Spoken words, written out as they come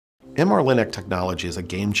MR-Linac technology is a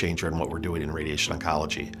game changer in what we're doing in radiation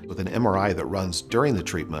oncology. With an MRI that runs during the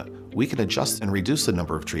treatment, we can adjust and reduce the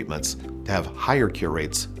number of treatments to have higher cure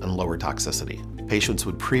rates and lower toxicity. Patients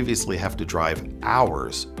would previously have to drive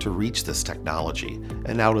hours to reach this technology,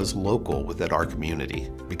 and now it is local within our community.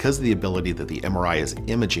 Because of the ability that the MRI is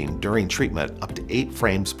imaging during treatment up to 8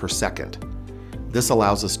 frames per second, this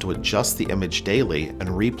allows us to adjust the image daily and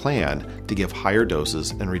replan to give higher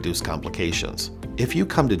doses and reduce complications. If you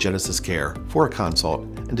come to GenesisCare for a consult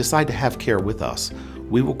and decide to have care with us,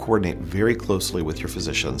 we will coordinate very closely with your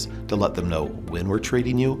physicians to let them know when we're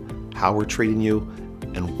treating you, how we're treating you,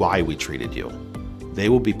 and why we treated you. They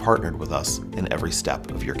will be partnered with us in every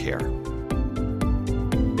step of your care.